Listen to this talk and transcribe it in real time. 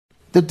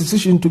the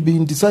decision to be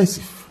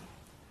indecisive,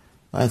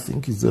 I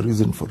think, is the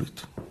reason for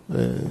it.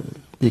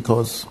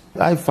 Because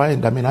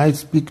I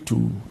speak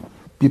to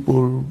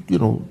people,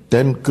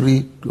 Dan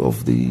Creek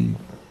of the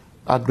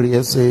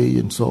Agri-SA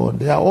and so on.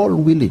 They are all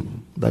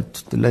willing that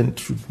the land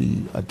should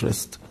be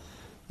addressed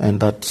and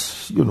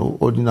that,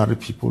 ordinary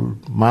people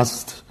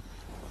must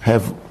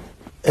have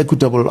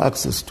equitable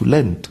access to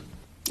land.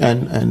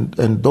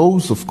 And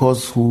those, of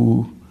course,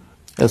 who,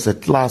 as a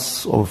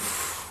class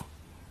of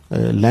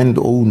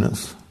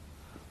landowners,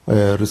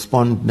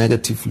 respond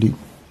negatively,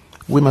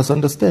 we must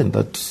understand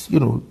that,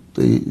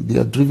 they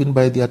are driven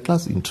by their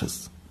class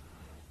interests.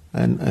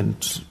 And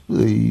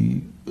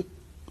the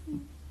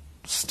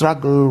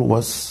struggle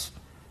was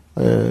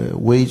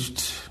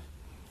waged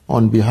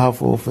on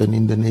behalf of and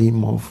in the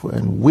name of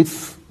and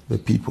with the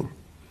people.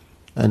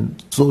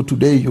 And so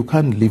today you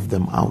can't leave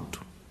them out.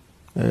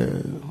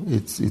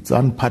 It's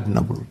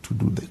unpardonable to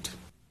do that.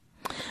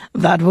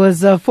 That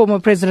was former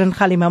President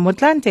Kgalema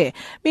Motlanthe.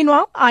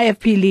 Meanwhile,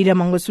 IFP leader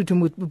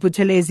Mangosuthu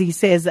Buthelezi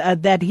says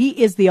that he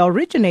is the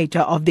originator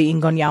of the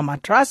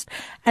Kgalema Trust,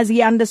 as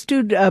he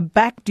understood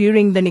back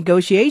during the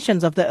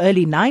negotiations of the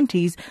early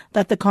 90s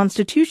that the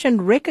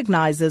Constitution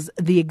recognizes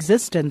the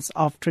existence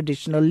of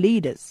traditional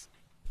leaders.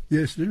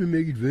 Yes, let me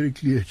make it very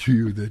clear to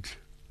you that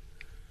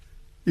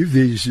if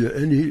there is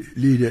any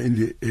leader in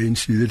the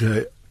ANC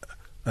that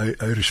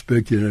I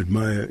respect and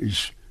admire,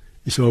 is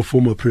our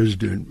former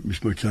president,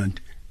 Ms. Montlanthe.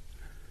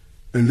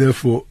 And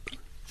therefore,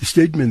 the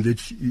statement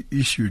that he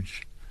issued,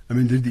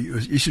 that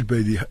was issued by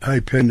the high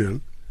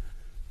panel,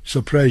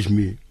 surprised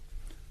me.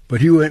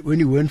 But when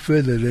he went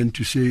further then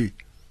to say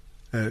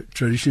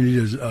traditional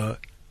leaders are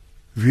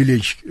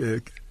village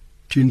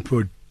tin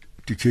pot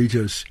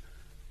dictators,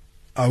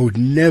 I would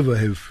never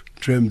have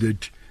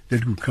dreamed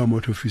that would come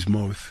out of his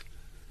mouth.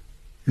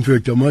 In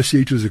fact, I must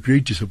say it was a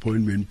great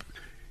disappointment,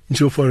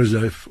 insofar as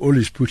I've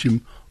always put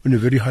him on a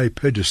very high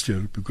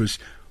pedestal because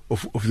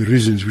of the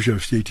reasons which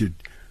I've stated,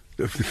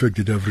 of the fact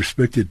that I've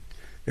respected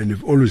and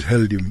have always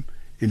held him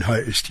in high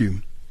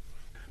esteem.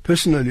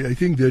 Personally, I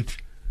think that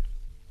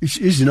it's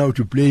easy now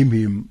to blame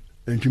him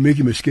and to make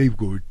him a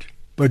scapegoat,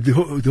 but the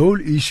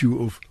whole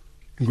issue of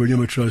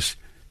Kgalema Trust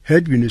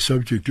had been a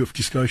subject of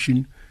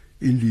discussion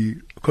in the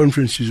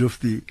conferences of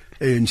the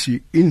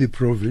ANC in the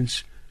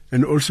province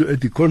and also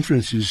at the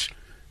conferences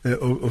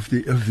of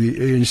the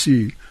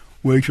ANC,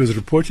 where it was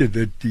reported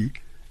that the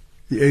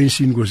ANC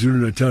in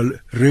KwaZulu-Natal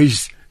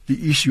raised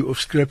the issue of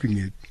scrapping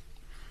it,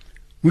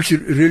 which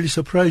really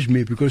surprised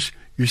me because,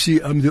 you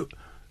see, I'm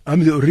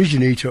the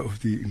originator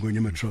of the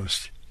Kgalema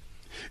Trust.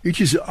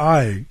 It is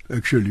I,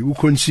 actually, who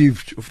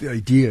conceived of the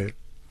idea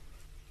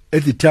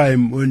at the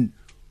time when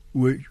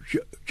we were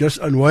just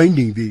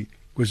unwinding the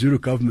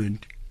KwaZulu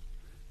government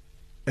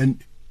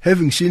and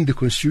having seen the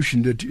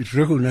Constitution that it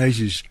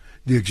recognizes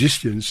the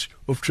existence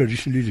of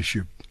traditional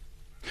leadership.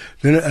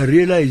 Then I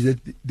realized that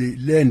the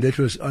land that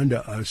was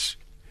under us,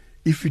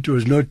 if it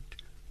was not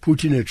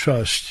put in a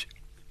trust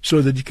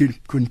so that it can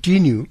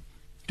continue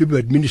to be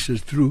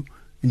administered through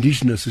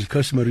indigenous and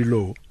customary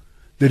law,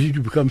 that it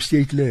will become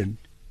state land.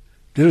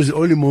 That was the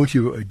only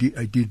motive I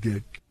did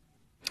that.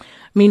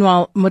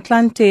 Meanwhile,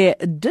 Montlanthe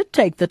did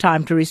take the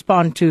time to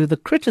respond to the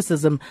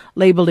criticism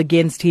labelled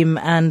against him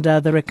and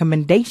the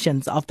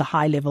recommendations of the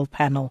high-level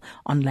panel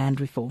on land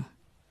reform.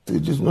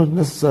 It is not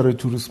necessary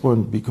to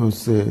respond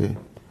because, as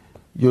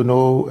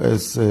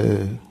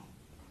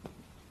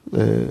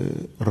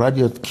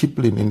Rudyard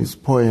Kipling in his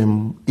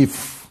poem,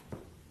 If,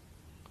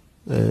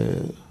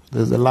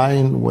 there's a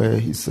line where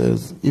he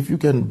says, if you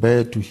can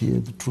bear to hear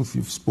the truth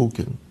you've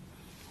spoken,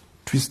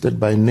 twisted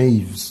by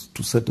knaves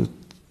to set a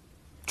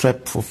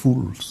trap for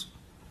fools,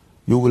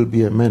 you will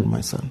be a man,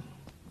 my son.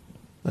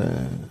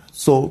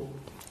 So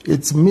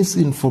it's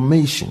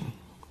misinformation.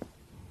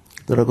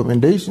 The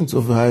recommendations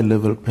of the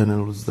high-level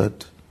panel is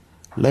that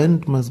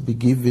land must be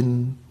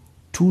given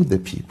to the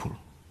people,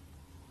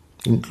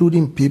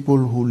 including people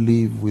who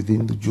live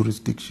within the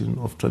jurisdiction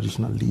of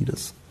traditional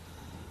leaders.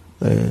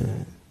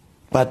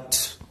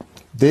 But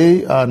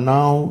they are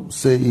now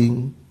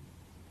saying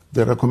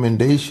the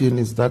recommendation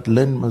is that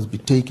land must be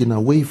taken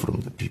away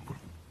from the people.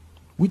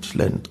 Which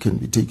land can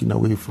be taken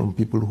away from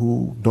people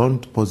who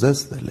don't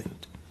possess the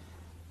land?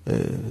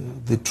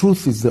 The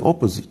truth is the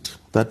opposite,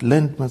 that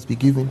land must be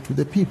given to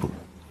the people.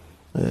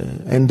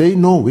 And they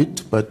know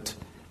it, but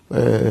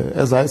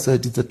as I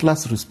said, it's a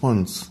class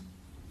response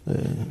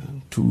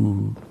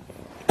to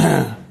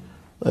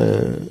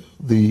the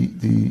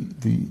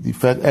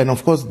fact. And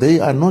of course, they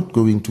are not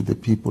going to the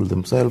people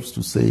themselves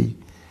to say,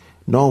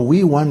 no,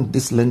 we want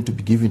this land to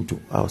be given to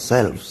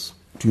ourselves,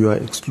 to your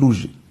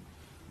exclusion.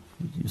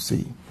 You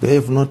see, they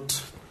have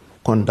not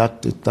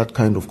conducted that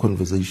kind of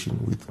conversation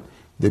with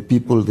the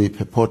people they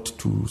purport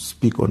to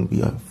speak on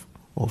behalf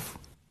of.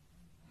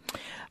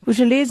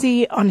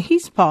 Buthelezi, on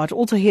his part,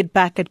 also hit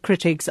back at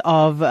critics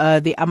of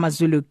the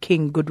AmaZulu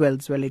king Goodwill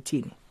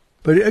Zwelithini.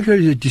 But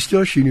actually, it's a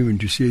distortion even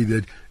to say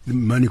that the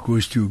money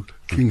goes to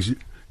King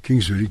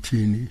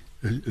Zwelithini,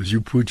 as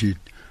you put it,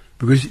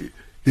 because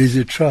there's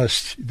a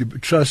trust. The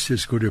trust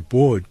has got a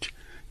board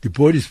the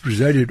board is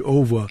presided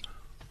over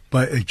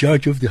by a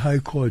judge of the High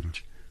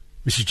Court,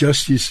 Mr.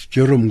 Justice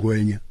Jerome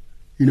Ngwenya.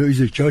 You know,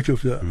 he's a judge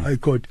of the High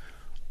Court.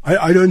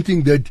 I don't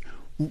think that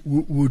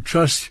we would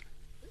trust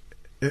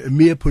a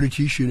mere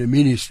politician, a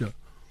minister,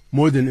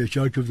 more than a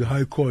judge of the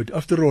High Court.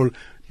 After all,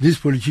 these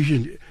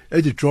politicians,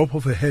 at the drop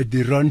of a hat,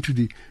 they run to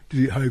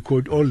the High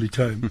Court all the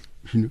time.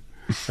 You know,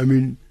 I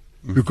mean,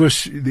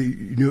 because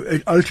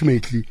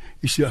ultimately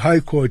it's the High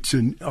Courts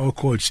and our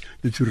courts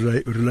that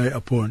we rely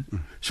upon.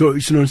 So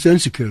it's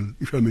nonsensical,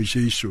 if I may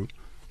say so,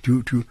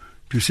 to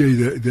say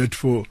that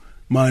for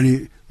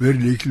money, very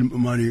little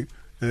money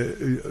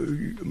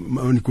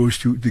goes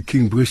to the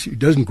king, because it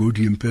doesn't go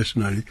to him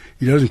personally.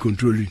 He doesn't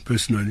control it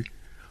personally.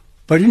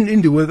 But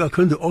in the work,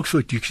 according to the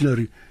Oxford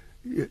Dictionary,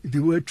 the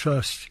word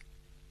trust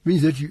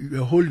means that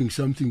you are holding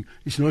something,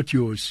 it's not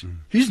yours.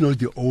 He's not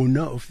the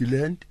owner of the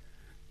land.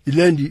 The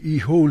land he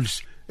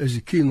holds as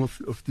the king of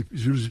the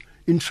Zulus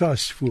in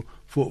trust for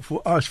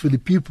us, for the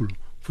people,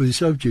 for the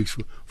subjects,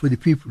 for the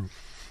people.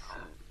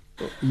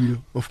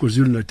 Of course,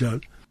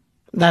 Zulu-Natal.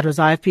 That was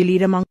IFP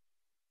leader Mangosuthu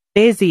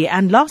Buthelezi.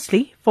 And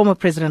lastly, former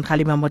President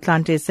Kgalema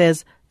Motlanthe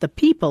says the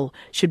people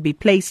should be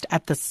placed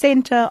at the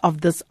center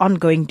of this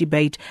ongoing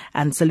debate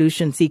and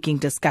solution-seeking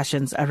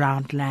discussions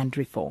around land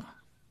reform.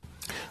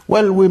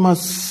 Well, we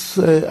must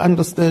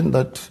understand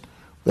that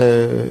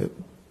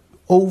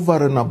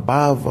over and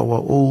above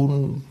our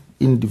own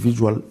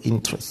individual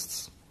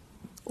interests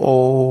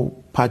or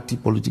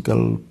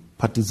political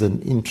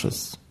partisan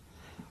interests,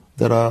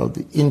 there are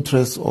the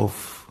interests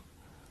of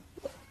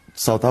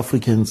South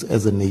Africans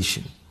as a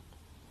nation.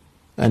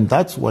 And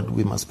that's what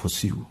we must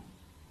pursue.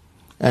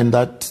 And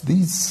that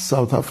these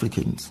South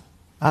Africans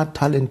are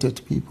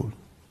talented people.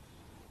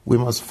 We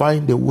must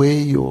find a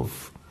way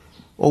of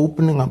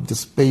opening up the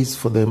space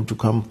for them to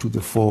come to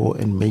the fore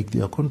and make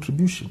their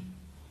contribution.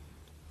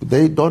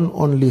 They don't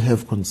only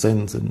have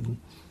concerns and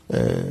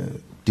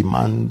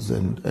demands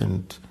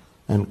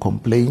and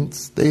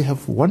complaints. They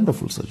have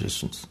wonderful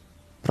suggestions,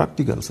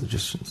 practical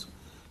suggestions,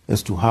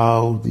 as to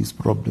how these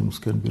problems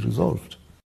can be resolved.